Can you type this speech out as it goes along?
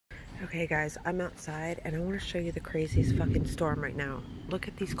Okay guys, I'm outside and I want to show you the craziest fucking storm right now. Look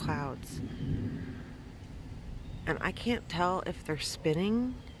at these clouds. And I can't tell if they're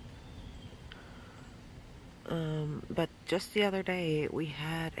spinning. But just the other day we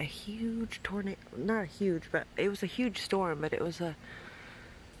had a huge tornado, not a huge, but it was a huge storm, but it was a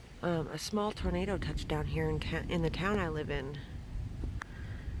small tornado touched down here in the town I live in.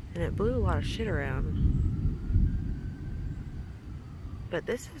 And it blew a lot of shit around. But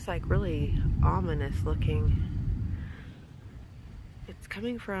this is like really ominous looking. It's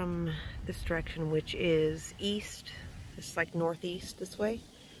coming from this direction, which is east. It's like northeast this way.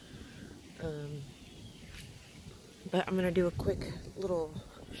 But I'm gonna do a quick little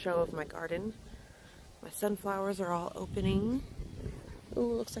show of my garden. My sunflowers are all opening.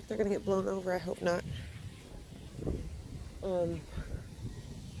 Ooh, looks like they're gonna get blown over. I hope not.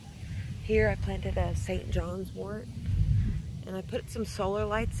 Here I planted a St. John's wort. And I put some solar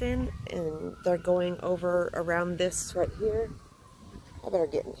lights in, and they're going over around this right here. I better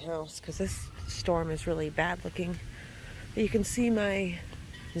get in the house because this storm is really bad looking. But you can see my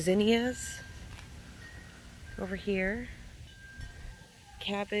zinnias over here.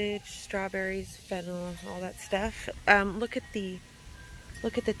 Cabbage, strawberries, fennel, all that stuff. Look at the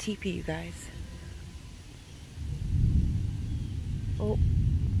teepee, you guys. Oh,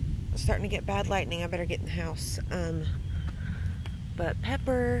 it's starting to get bad lightning. I better get in the house. But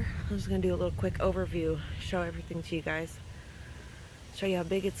pepper, I'm just going to do a little quick overview, show everything to you guys. Show you how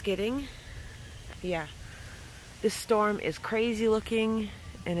big it's getting. Yeah, this storm is crazy looking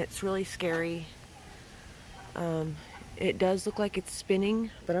and it's really scary. It does look like it's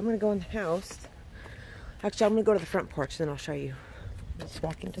spinning, but I'm going to go in the house. Actually, I'm going to go to the front porch, then I'll show you. Let's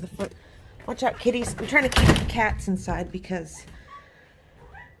walk into the front. Watch out, kitties. I'm trying to keep the cats inside because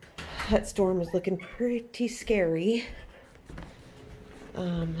that storm is looking pretty scary.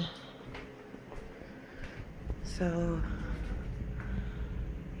 So,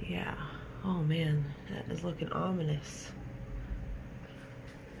 yeah. Oh man, that is looking ominous.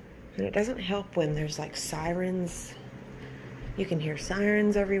 And it doesn't help when there's like sirens. You can hear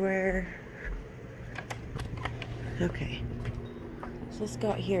sirens everywhere. Okay. So let's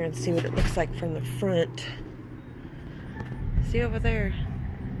go out here and see what it looks like from the front. See over there?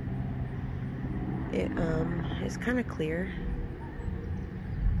 It is kind of clear.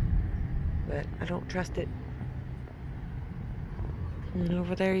 But I don't trust it. And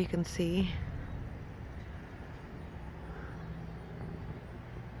over there you can see.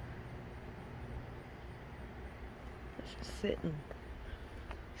 Let's just sit and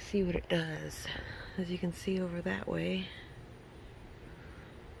see what it does. As you can see over that way.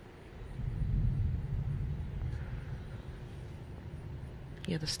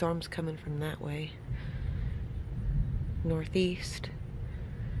 Yeah, the storm's coming from that way. Northeast.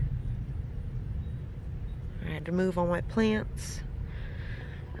 I had to move all my plants.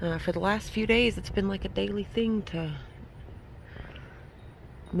 For the last few days, it's been like a daily thing to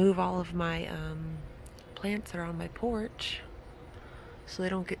move all of my plants that are on my porch so they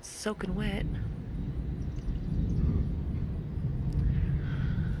don't get soaking wet.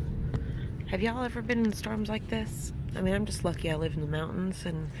 Have y'all ever been in storms like this? I mean, I'm just lucky I live in the mountains,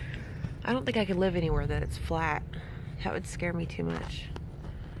 and I don't think I could live anywhere that it's flat. That would scare me too much.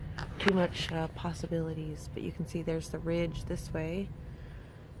 Too much possibilities. But you can see there's the ridge this way.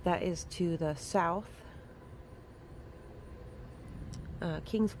 That is to the south.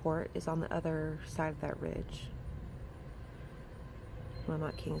 Kingsport is on the other side of that ridge. Well,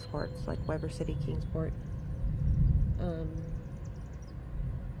 not Kingsport, it's like Weber City, Kingsport.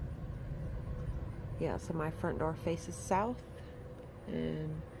 Yeah, so my front door faces south,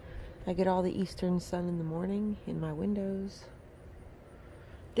 and I get all the eastern sun in the morning in my windows.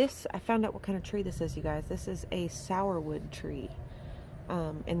 This, I found out what kind of tree this is, you guys. This is a sourwood tree.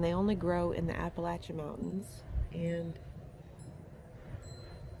 And they only grow in the Appalachian Mountains. And,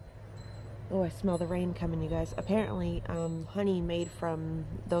 oh, I smell the rain coming, you guys. Apparently, honey made from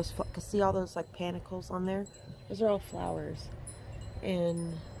those, see all those like panicles on there? Those are all flowers.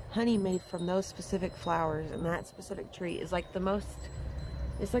 And honey made from those specific flowers and that specific tree is like the most,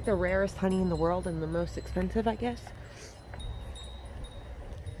 it's like the rarest honey in the world and the most expensive, I guess.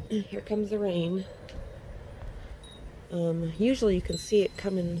 Here comes the rain. Usually you can see it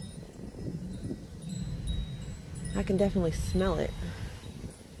coming. I can definitely smell it.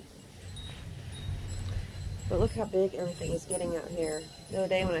 But look how big everything is getting out here. The other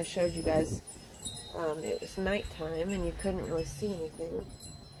day when I showed you guys, it was nighttime and you couldn't really see anything.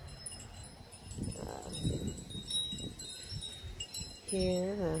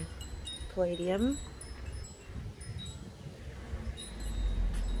 Here, the caladium.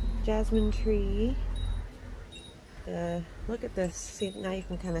 jasmine tree. Look at this. See, now you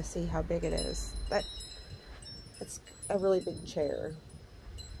can kind of see how big it is. It's a really big chair.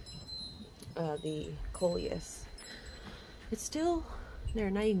 The coleus. It's still there.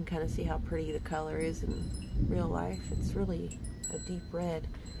 Now you can kind of see how pretty the color is in real life. It's really a deep red.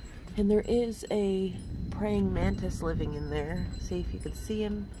 And there is a praying mantis living in there. See if you can see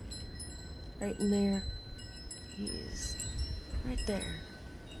him right in there. He is right there.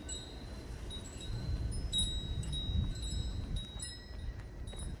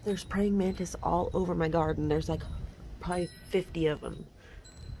 There's praying mantis all over my garden. There's like probably 50 of them.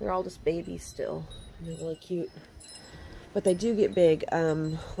 They're all just babies still. And they're really cute. But they do get big.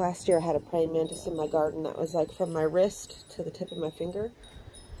 Last year I had a praying mantis in my garden that was like from my wrist to the tip of my finger.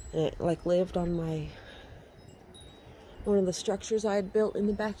 And it like lived on one of the structures I had built in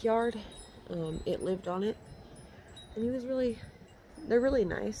the backyard. It lived on it. And he was really, they're really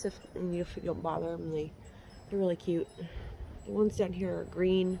nice if you don't bother them. They're really cute. The ones down here are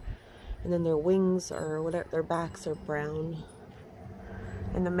green, and then their wings or whatever, their backs are brown.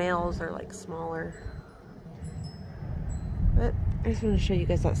 And the males are like smaller. But I just wanted to show you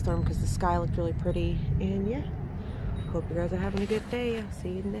guys that storm because the sky looked really pretty. And yeah, hope you guys are having a good day. I'll see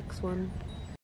you in the next one.